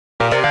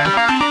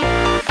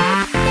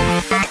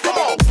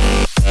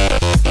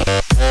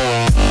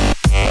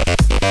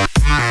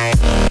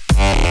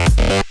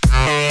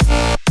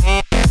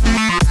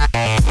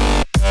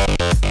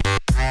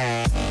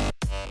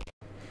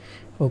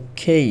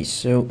Okay,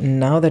 so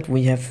now that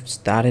we have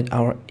started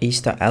our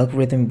A-star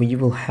algorithm, we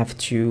will have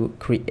to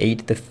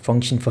create the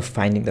function for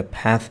finding the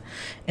path,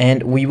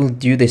 and we will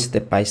do this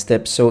step by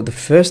step. So the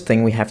first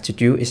thing we have to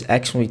do is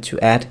actually to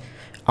add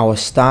our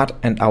start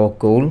and our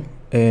goal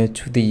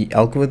to the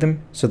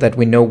algorithm, so that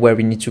we know where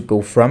we need to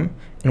go from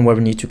and where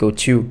we need to go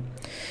to.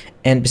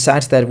 And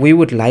besides that, we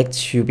would like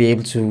to be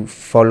able to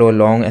follow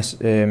along as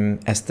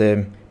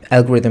the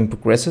algorithm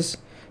progresses.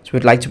 So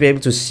we'd like to be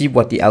able to see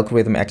what the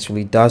algorithm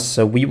actually does.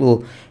 So we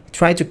will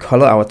try to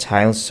color our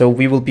tiles. So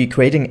we will be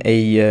creating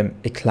a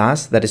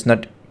class that is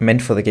not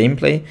meant for the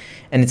gameplay,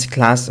 and it's a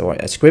class or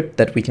a script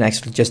that we can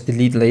actually just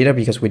delete later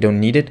because we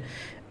don't need it.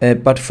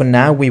 But for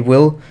now, we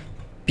will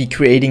be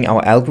creating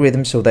our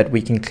algorithm so that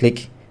we can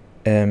click.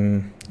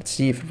 Let's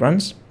see if it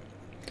runs.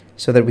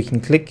 So that we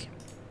can click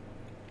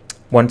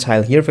one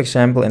tile here, for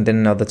example, and then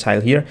another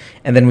tile here,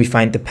 and then we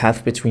find the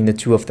path between the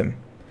two of them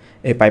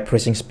by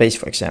pressing space,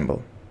 for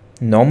example.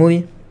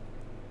 Normally,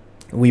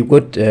 we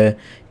would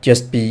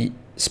just be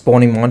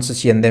spawning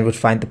monsters here and then would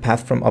find the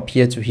path from up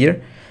here to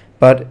here.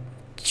 But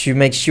to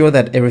make sure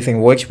that everything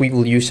works, we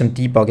will use some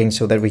debugging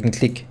so that we can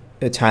click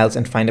tiles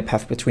and find a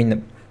path between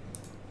them.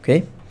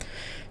 Okay,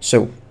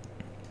 so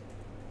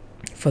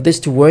for this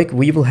to work,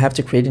 we will have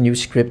to create a new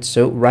script.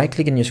 So right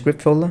click in your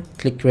script folder,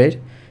 click create,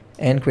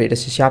 and create a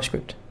C#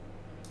 script.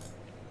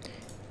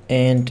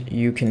 And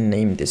you can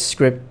name this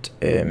script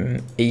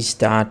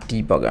A-star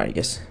debugger, I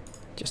guess.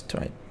 Just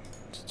try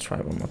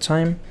one more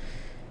time.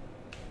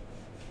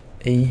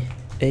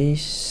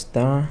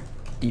 A-star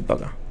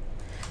debugger.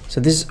 So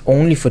this is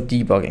only for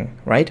debugging,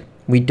 right?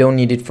 We don't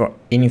need it for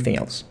anything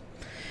else.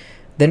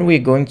 Then we're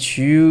going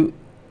to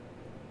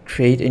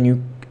create a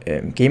new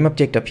game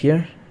object up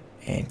here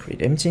and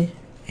create empty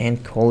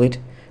and call it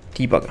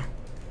debugger.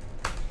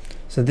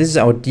 So this is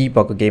our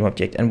debugger game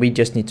object, and we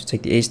just need to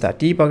take the A-star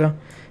debugger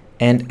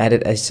and add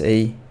it as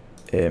a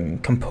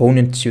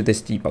component to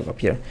this debug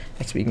up here.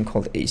 Actually, we can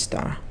call it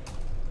A-star,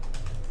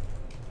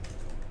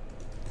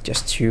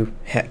 just to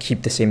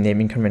keep the same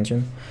naming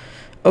convention.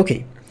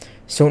 Okay,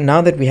 so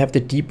now that we have the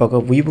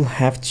debugger, we will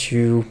have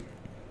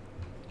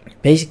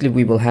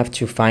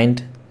to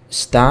find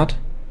start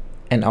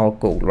and our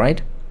goal,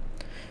 right?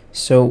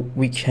 So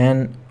we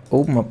can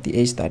open up the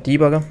A-star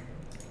debugger,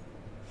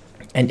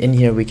 and in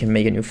here we can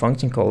make a new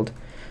function called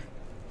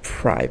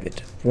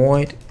private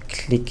void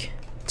click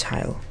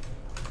tile.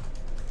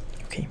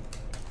 Okay,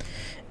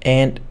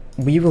 and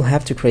we will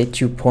have to create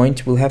 2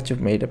 points. We'll have to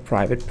make a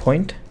private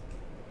point,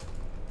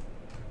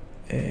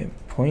 and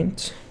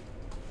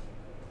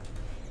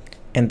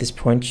this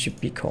point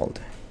should be called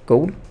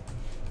goal.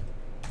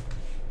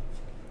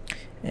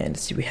 And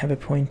let's see, we have a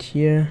point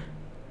here.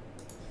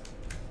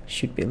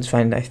 Should be able to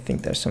find. I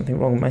think there's something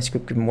wrong with my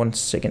script. Give me 1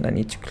 second. I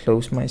need to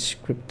close my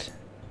script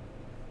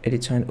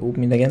editor and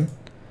open it again,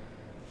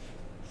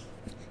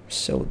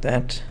 so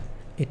that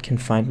it can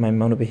find my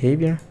mono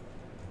behavior.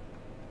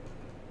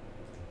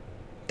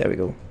 There we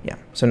go. Yeah,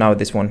 so now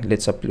this one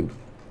lights up blue.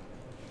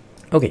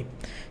 Okay,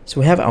 so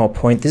we have our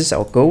point. This is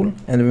our goal,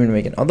 and then we're gonna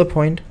make another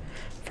point,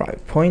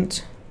 private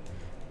point,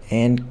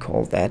 and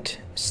call that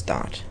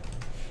start.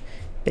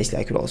 Basically,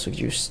 I could also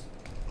do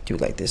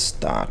like this,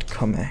 start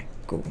comma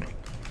goal,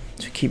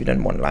 to keep it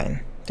on one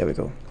line. There we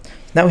go.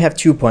 Now we have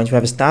 2 points. We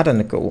have a start and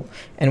a goal,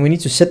 and we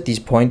need to set these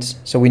points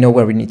so we know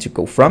where we need to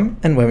go from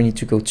and where we need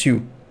to go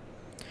to.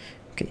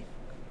 Okay.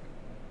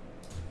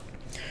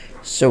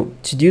 So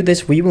to do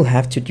this, we will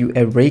have to do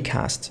a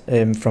raycast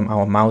from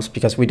our mouse,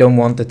 because we don't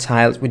want the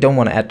tiles. We don't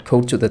want to add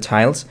code to the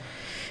tiles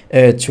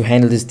to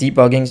handle this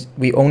debugging.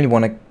 We only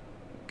want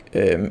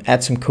to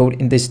add some code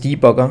in this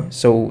debugger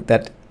so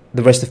that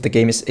the rest of the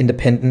game is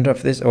independent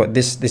of this, or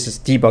this is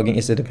debugging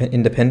is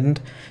independent,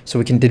 so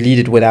we can delete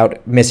it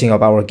without messing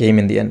up our game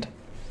in the end.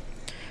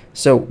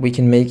 So we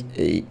can make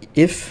a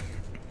if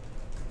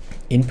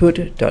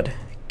input dot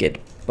get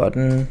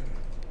button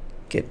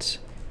get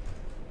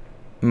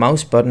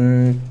mouse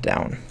button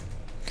down.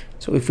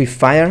 So if we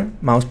fire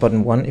mouse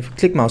button 1, if we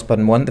click mouse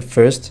button 1, the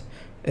first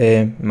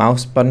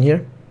mouse button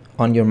here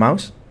on your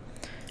mouse,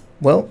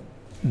 well,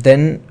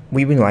 then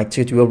we would like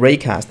to do a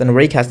raycast, and a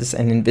raycast is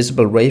an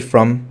invisible ray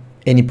from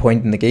any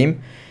point in the game,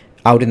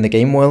 out in the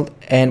game world,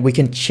 and we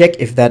can check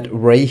if that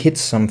ray hits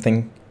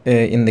something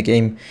in the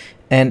game.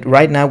 And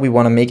right now we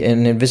want to make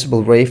an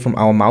invisible ray from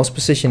our mouse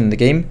position in the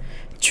game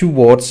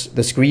towards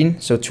the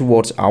screen, so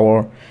towards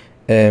our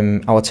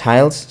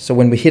tiles. So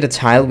when we hit a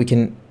tile, we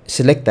can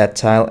select that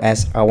tile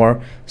as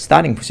our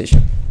starting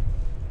position.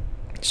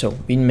 So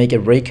we make a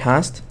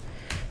raycast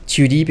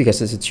 2D,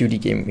 because it's a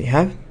 2D game we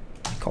have,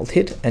 called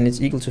hit, and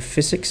it's equal to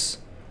physics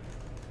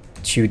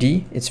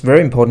 2D. It's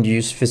very important to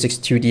use physics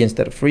 2D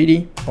instead of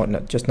 3D, or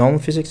not just normal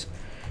physics.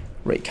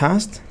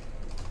 Raycast.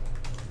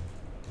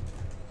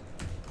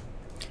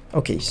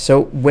 Okay,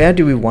 so where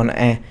do we want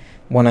to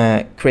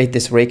create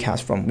this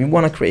raycast from? We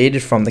want to create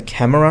it from the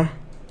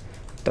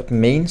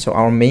camera.main, so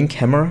our main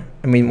camera,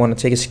 and we want to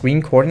take a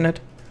screen coordinate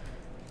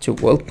to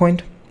world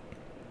point,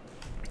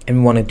 and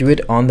we want to do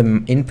it on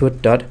the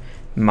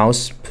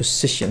input.mouse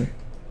position.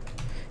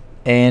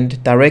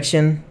 And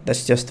direction,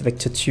 that's just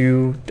vector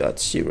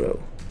 2.0,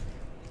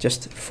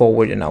 just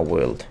forward in our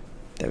world.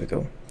 There we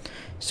go.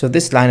 So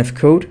this line of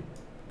code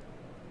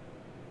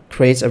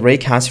creates a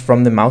raycast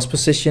from the mouse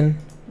position,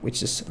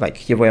 which is like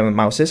here where the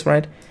mouse is,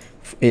 right?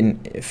 In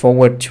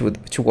forward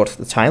towards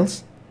the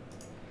tiles.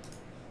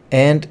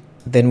 And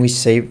then we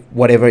save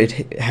whatever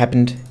it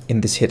happened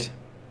in this hit.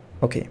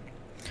 Okay.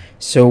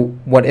 So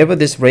whatever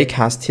this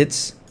raycast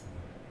hits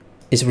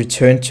is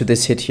returned to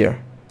this hit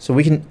here. So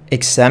we can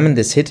examine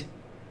this hit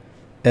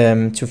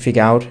to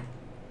figure out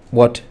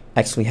what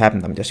actually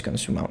happened. I'm just going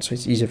to zoom out so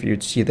it's easier for you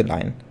to see the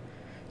line.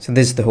 So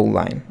this is the whole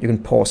line. You can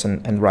pause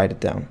and write it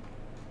down.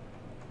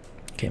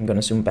 Okay, I'm going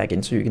to zoom back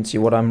in so you can see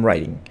what I'm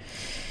writing.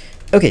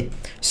 Okay,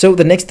 so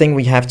the next thing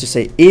we have to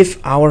say,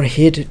 if our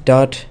hit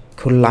dot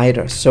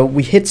collider, so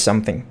we hit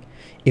something.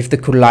 If the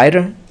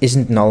collider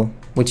isn't null,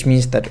 which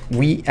means that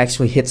we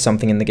actually hit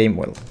something in the game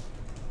world.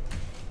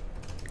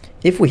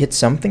 If we hit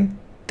something,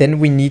 then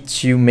we need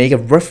to make a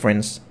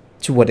reference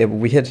to whatever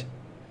we hit.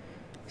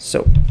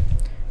 So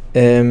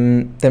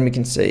then we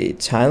can say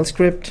tile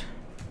script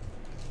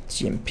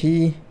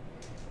gmp,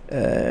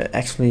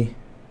 actually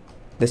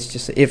let's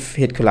just say if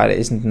hit collider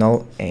isn't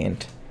null,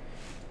 and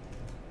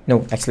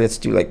no, actually let's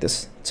do like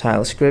this,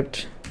 tile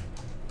script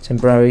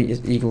temporary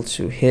is equal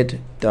to hit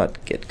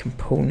dot get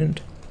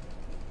component,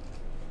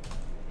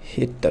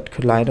 hit dot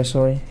collider,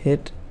 sorry,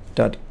 hit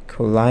dot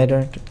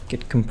collider dot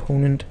get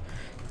component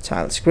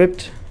tile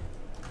script.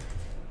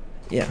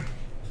 Yeah,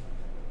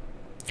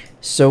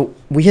 so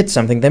we hit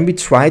something, then we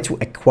try to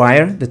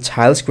acquire the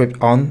tile script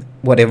on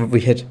whatever we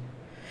hit.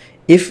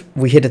 If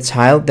we hit a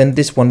tile, then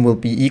this one will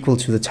be equal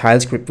to the tile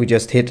script we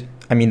just hit.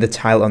 I mean the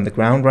tile on the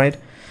ground, right?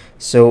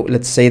 So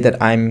let's say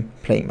that I'm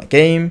playing my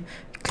game,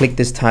 click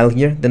this tile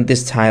here, then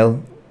this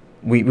tile,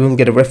 we will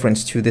get a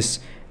reference to this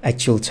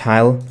actual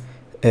tile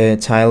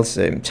tile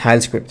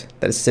script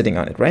that is sitting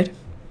on it, right?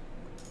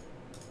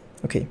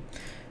 Okay,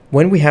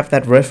 when we have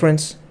that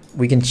reference,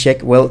 we can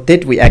check, well,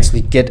 did we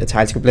actually get a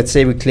tile script? Let's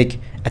say we click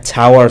a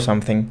tower or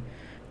something.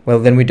 Well,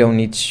 then we don't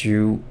need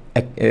to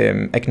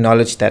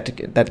acknowledge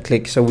that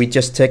click. So we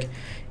just check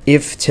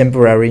if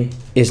temporary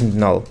isn't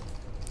null.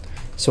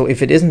 So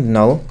if it isn't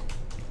null,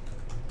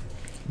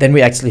 then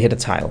we actually hit a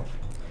tile.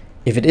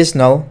 If it is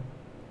null,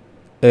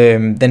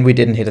 then we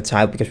didn't hit a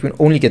tile because we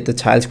only get the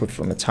tile script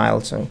from a tile.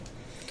 So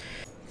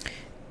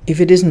if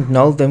it isn't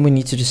null, then we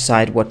need to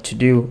decide what to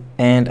do.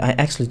 And I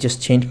actually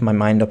just changed my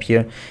mind up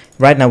here.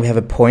 Right now we have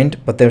a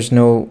point, but there's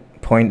no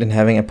point in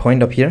having a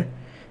point up here.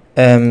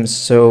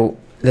 So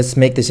let's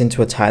make this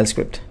into a tile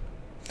script.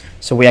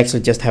 So we actually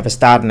just have a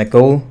start and a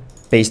goal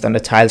based on the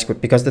tile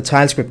script, because the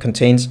tile script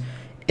contains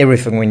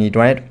everything we need,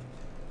 right?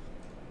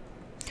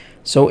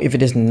 So if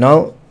it is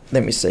null,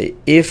 let me say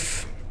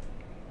if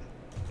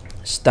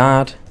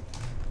start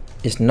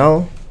is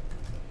null,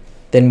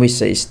 then we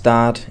say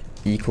start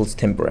equals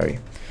temporary.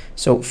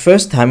 So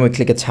first time we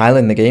click a tile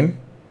in the game,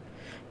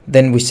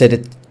 then we set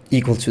it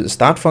equal to the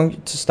start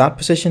function, to start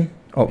position.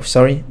 Oh,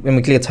 sorry, when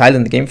we click a tile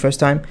in the game first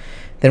time,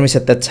 then we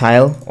set that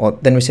tile, or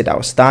then we set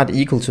our start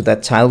equal to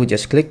that tile we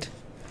just clicked,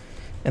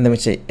 and then we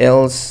say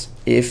else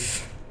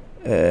if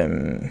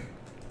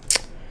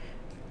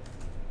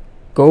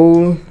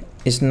goal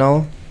is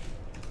null,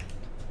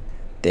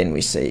 then we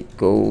say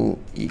goal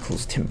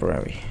equals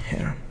temporary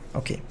here.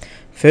 Okay,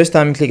 first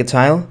time we click a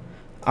tile,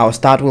 our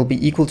start will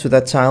be equal to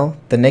that tile.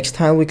 The next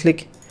tile we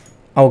click,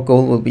 our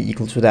goal will be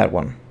equal to that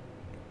one.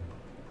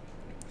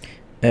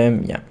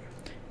 Yeah,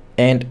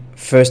 and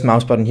first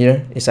mouse button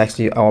here is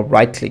actually our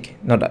right click,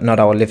 not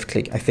our left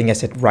click. I think I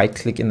said right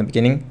click in the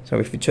beginning. So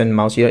if we turn the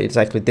mouse here, it's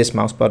actually this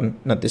mouse button,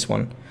 not this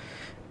one.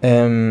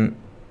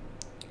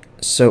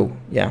 So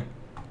yeah.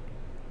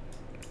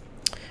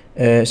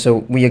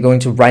 So we are going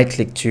to right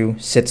click to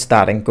set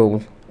start and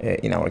goal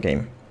in our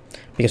game,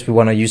 because we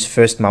want to use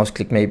first mouse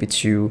click maybe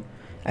to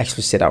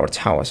actually set our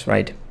towers,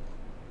 right?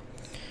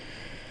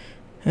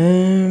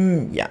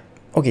 Yeah.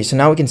 Okay, so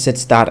now we can set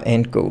start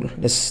and goal.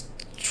 Let's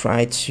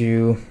try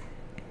to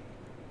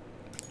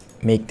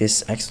make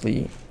this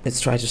actually,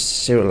 let's try to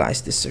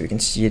serialize this so you can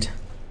see it.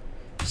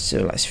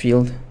 Serialize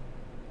field,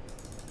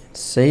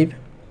 save,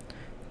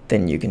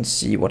 then you can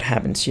see what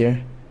happens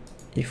here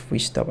if we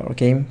stop our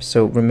game.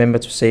 So remember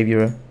to save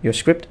your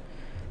script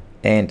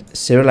and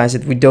serialize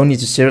it. We don't need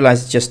to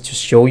serialize it, just to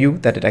show you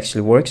that it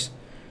actually works.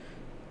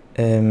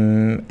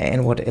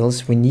 And what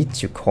else? We need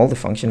to call the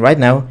function. Right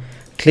now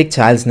click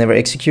tile is never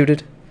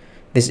executed,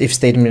 this if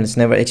statement is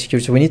never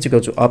executed, so we need to go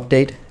to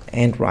update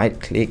and right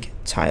click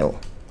tile.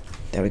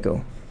 There we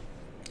go,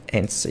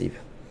 and save.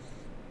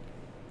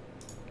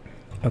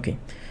 Okay,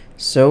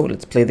 so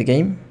let's play the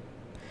game.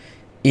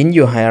 In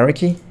your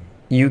hierarchy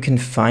you can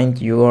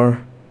find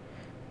your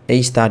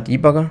A start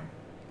debugger.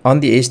 On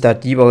the A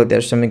start debugger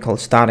there's something called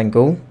start and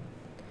goal.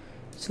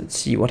 So let's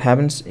see what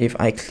happens if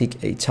I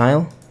click a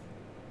tile.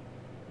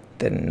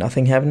 Then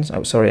nothing happens.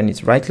 Oh, sorry, I need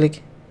to right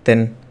click.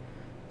 Then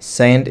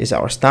sand is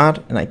our start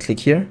and I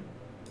click here.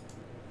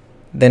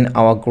 Then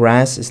our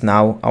grass is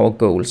now our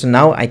goal. So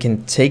now I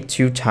can take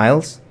two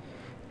tiles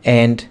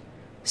and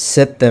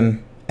set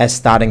them as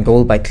start and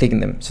goal by clicking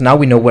them. So now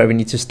we know where we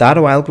need to start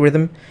our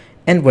algorithm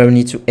and where we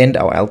need to end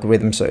our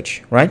algorithm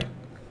search, right?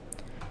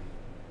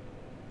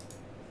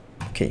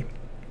 Okay.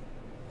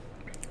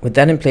 With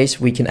that in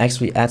place, we can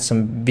actually add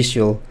some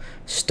visual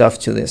stuff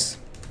to this.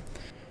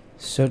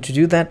 So to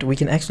do that, we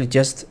can actually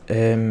just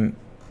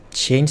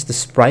change the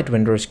sprite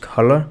renderer's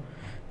color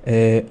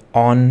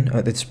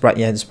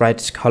the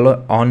sprite's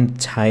color on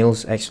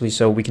tiles actually,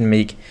 so we can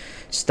make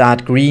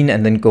start green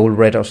and then gold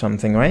red or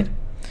something, right?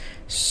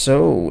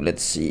 So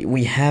let's see,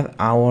 we have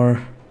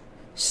our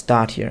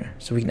start here,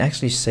 so we can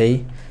actually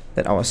say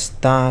that our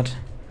start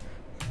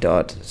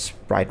dot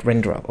sprite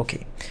renderer.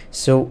 Okay,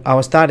 so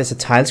our start is a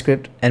tile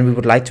script and we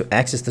would like to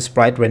access the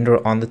sprite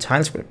renderer on the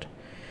tile script.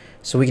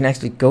 So we can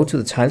actually go to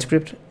the tile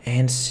script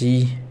and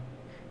see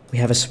we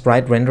have a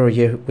sprite renderer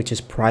here which is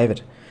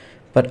private,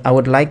 but I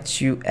would like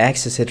to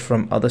access it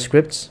from other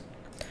scripts,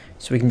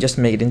 so we can just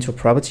make it into a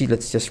property.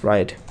 Let's just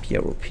write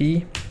prop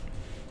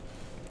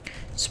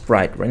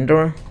sprite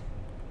renderer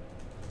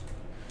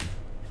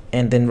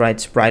and then write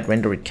sprite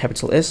renderer with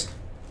capital S,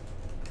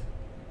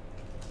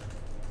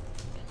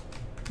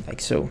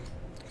 like so.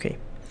 Okay,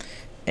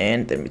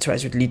 and then we try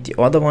to delete the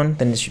other one.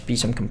 Then there should be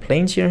some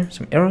complaints here,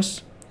 some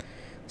errors.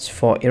 It's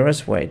 4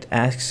 errors where it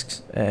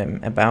asks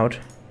about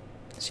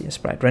see a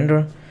sprite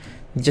renderer.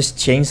 Just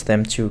change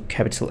them to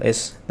capital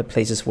S, the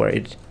places where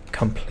it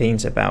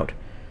complains about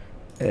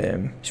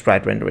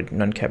sprite renderer with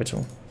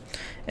non-capital.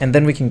 And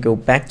then we can go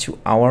back to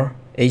our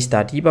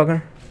A-star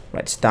debugger,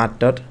 write start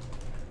dot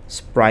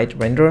sprite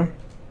renderer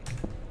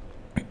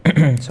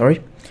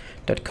sorry,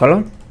 dot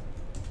color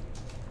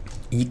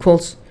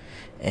equals,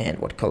 and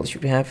what color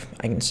should we have?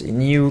 I can say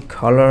new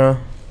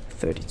color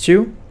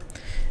 32,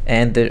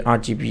 and the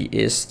RGB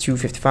is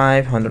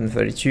 255,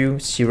 132,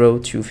 0,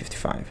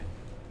 255.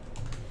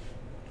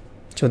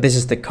 So this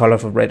is the color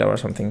for red or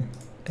something,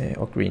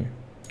 or green,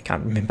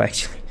 can't remember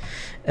actually.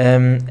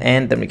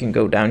 And then we can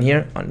go down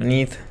here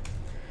underneath,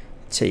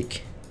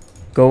 take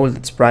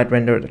gold sprite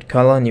renderer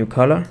color, new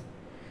color,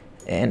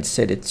 and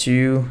set it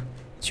to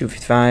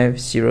 255,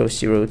 0,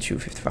 0,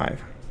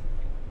 255.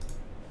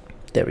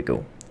 There we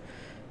go.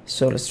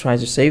 So let's try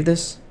to save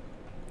this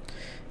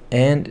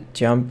and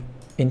jump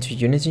into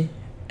Unity,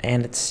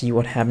 and let's see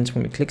what happens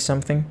when we click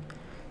something.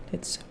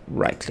 Let's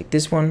right click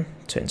this one,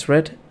 turns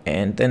red,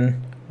 and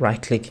then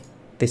right click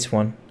this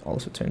one,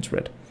 also turns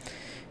red.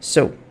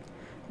 So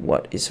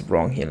what is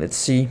wrong here? Let's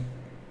see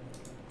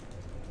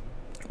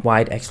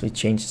why it actually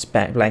changes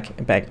back.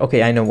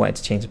 Okay, I know why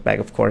it's changed back,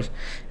 of course.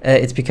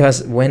 It's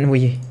because when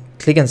we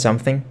click on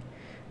something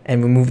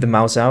and we move the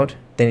mouse out,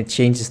 then it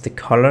changes the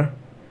color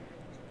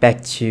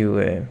back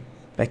to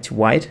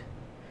white,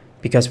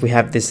 because we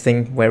have this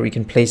thing where we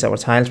can place our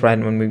tiles, right?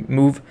 And when we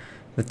move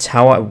the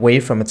tower away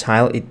from a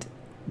tile, it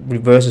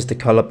reverses the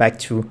color back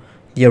to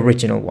the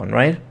original one,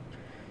 right?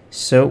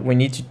 So we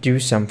need to do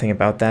something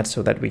about that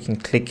so that we can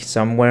click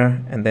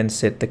somewhere and then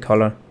set the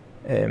color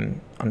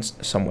on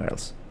somewhere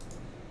else.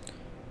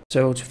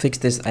 So to fix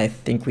this, I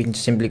think we can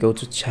simply go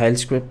to child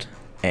script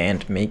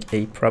and make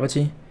a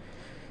property.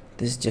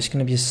 This is just going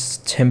to be a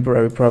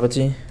temporary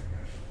property.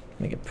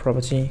 Make a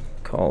property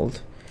called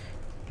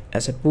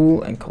as a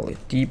bool and call it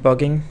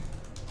debugging,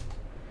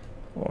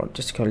 or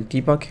just call it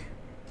debug.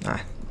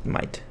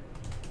 Might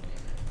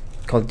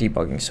call it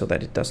debugging so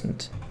that it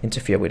doesn't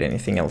interfere with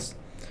anything else.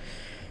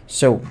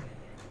 So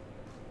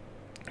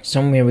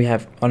somewhere we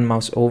have on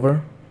mouse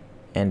over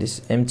and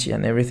is empty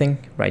and everything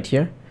right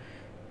here.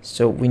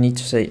 So we need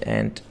to say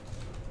and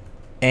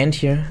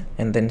here,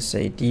 and then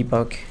say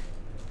debugging,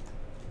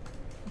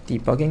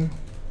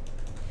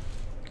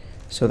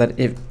 so that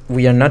if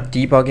we are not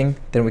debugging,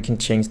 then we can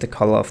change the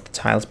color of the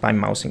tiles by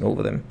mousing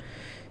over them.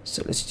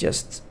 So let's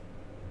just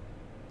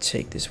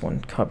take this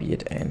one, copy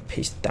it, and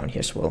paste it down here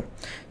as well.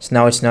 So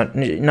now it's not,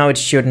 now it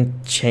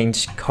shouldn't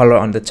change color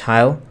on the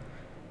tile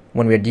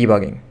when we're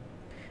debugging.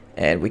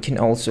 And we can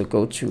also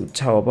go to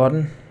tower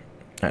button,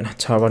 not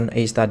tower button,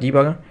 A-star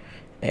debugger,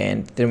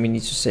 and then we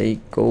need to say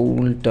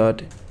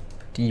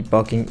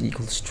goal.debugging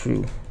equals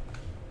true,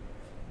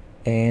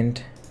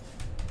 and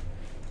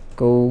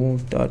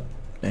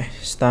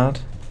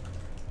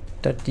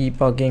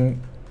goal.start.debugging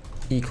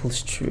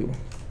equals true.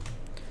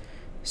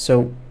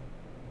 So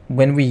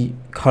when we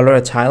color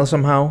a tile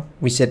somehow,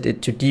 we set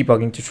it to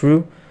debugging to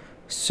true,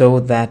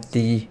 so that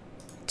the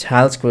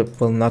tile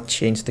script will not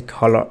change the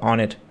color on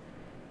it.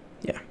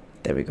 Yeah,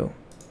 there we go.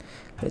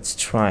 Let's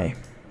try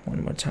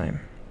one more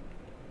time.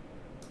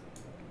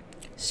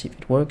 See if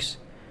it works.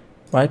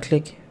 Right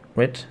click,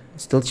 red,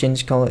 still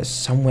change color.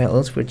 Somewhere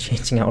else we're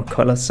changing our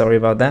color, sorry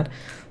about that.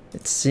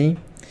 Let's see.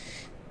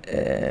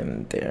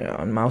 There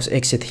on mouse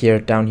exit here,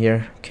 down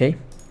here. Okay,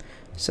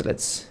 so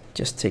let's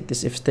just take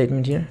this if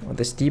statement here, or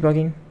this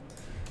debugging.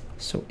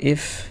 So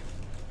if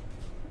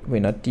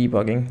we're not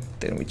debugging,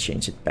 then we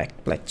change it back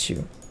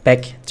to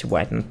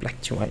white, not black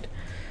to white.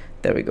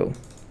 There we go.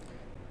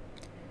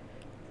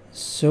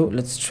 So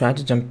let's try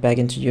to jump back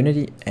into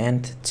Unity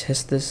and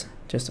test this.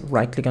 Just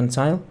right click on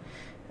tile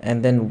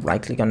and then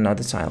right click on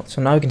another tile. So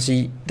now you can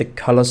see the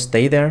colors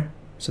stay there.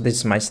 So this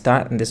is my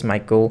start and this is my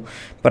goal,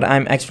 but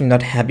I'm actually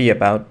not happy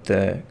about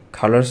the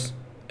colors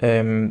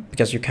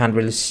because you can't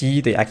really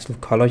see the actual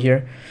color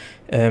here.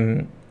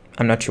 I'm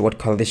not sure what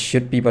color this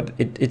should be, but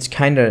it's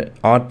kind of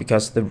odd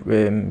because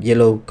the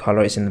yellow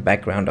color is in the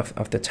background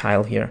of the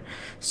tile here.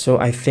 So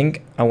I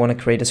think I want to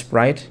create a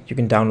sprite. You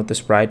can download the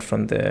sprite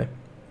from the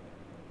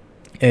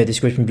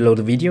description below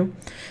the video,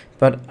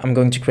 but I'm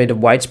going to create a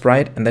white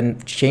sprite and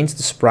then change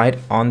the sprite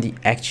on the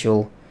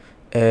actual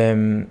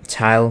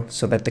tile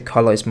so that the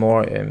color is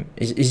more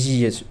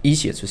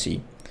easier to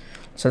see.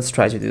 So let's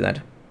try to do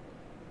that.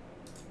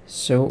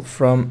 So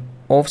from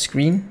off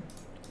screen,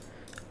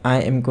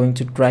 I am going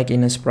to drag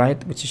in a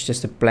sprite, which is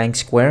just a blank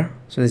square.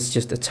 So this is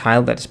just a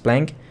tile that is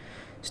blank.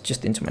 It's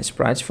just into my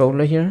sprites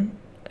folder here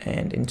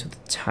and into the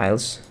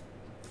tiles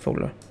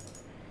folder.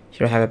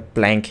 Here I have a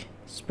blank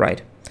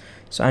sprite.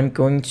 So I'm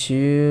going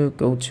to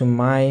go to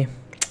my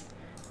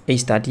A*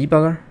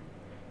 debugger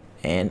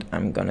and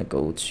I'm gonna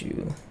go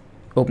to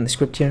open the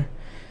script here,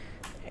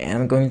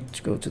 and I'm going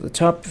to go to the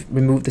top,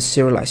 remove the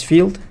serialized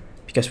field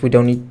because we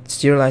don't need to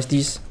serialize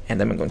these, and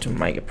then I'm going to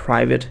make a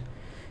private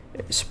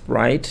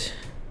sprite.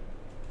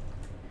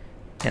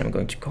 And I'm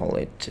going to call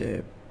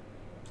it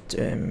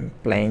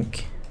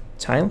blank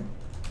tile,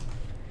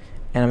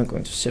 and I'm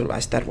going to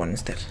serialize that one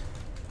instead.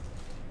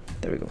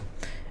 There we go.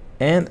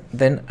 And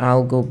then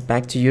I'll go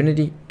back to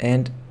Unity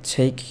and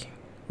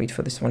wait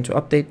for this one to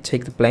update,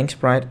 take the blank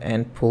sprite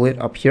and pull it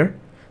up here.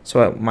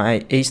 So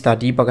my A*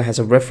 debugger has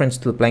a reference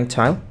to the blank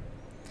tile.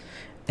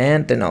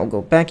 And then I'll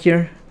go back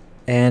here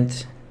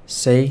and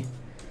say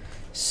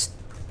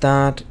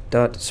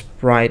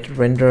start.sprite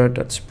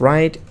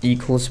render.sprite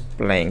equals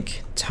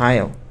blank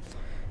tile,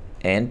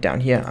 and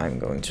down here I'm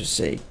going to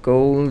say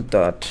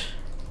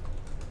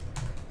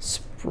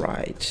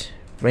goal.sprite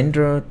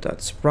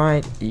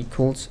render.sprite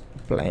equals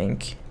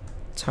blank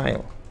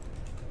tile.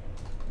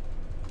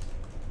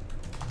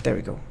 There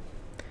we go.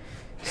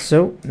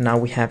 So now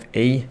we have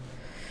a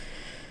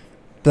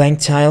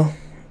blank tile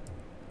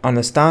on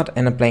the start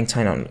and a blank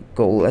tile on the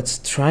goal. Let's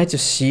try to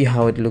see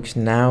how it looks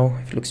now.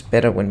 It looks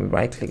better when we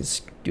right click.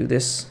 Let's do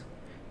this.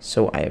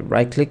 So I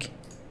right click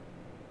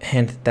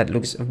and that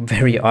looks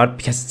very odd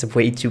because it's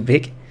way too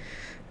big.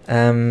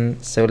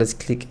 So let's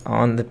click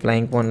on the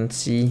blank one and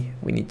see.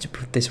 We need to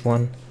put this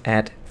one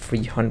at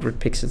 300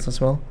 pixels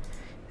as well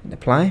and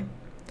apply.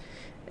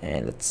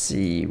 And let's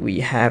see,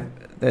 we have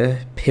the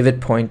pivot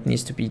point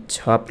needs to be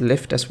top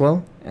left as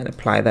well, and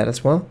apply that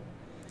as well.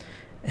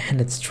 And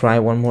let's try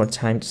one more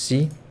time to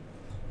see.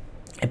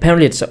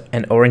 Apparently it's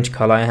an orange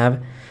color I have.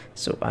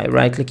 So I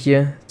right click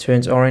here,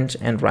 turns orange,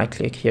 and right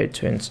click here, it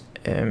turns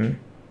it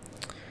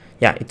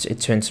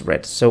turns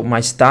red. So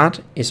my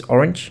start is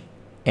orange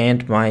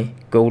and my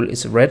goal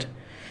is red.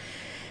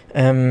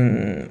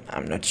 I'm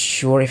not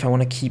sure if I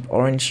want to keep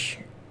orange.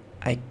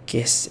 I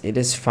guess it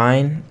is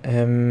fine.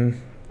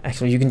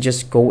 Actually, you can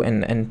just go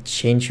and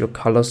change your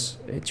colors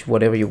to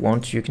whatever you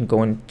want. You can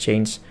go and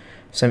change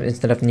some,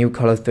 instead of new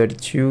color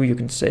 32, you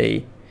can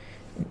say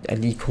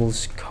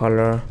equals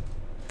color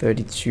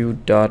 32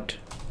 dot,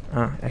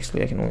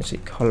 actually I can only say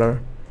color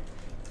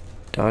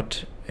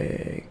dot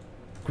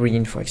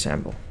green, for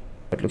example.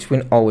 It looks, we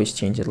can always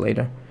change it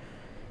later.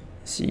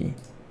 See,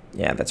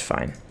 yeah, that's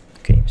fine.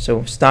 Okay,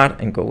 so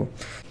start and goal.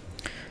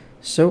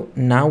 So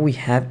now we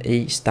have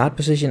a start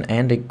position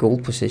and a goal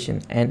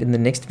position, and in the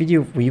next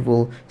video we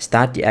will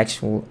start the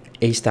actual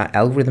A*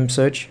 algorithm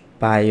search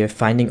by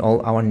finding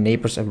all our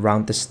neighbors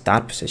around the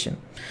start position.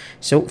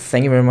 So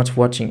thank you very much for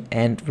watching,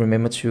 and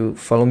remember to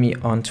follow me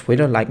on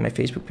Twitter, like my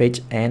Facebook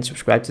page, and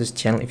subscribe to this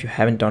channel if you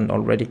haven't done it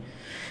already.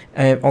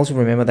 Also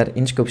remember that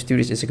InScope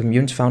Studios is a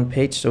community found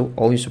page, so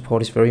all your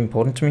support is very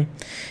important to me.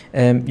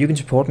 You can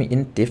support me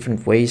in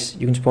different ways.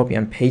 You can support me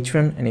on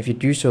Patreon, and if you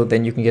do so,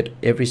 then you can get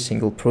every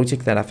single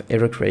project that I've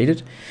ever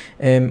created.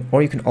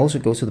 Or you can also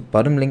go to the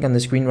bottom link on the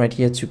screen right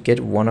here to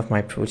get one of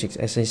my projects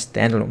as a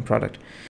standalone product.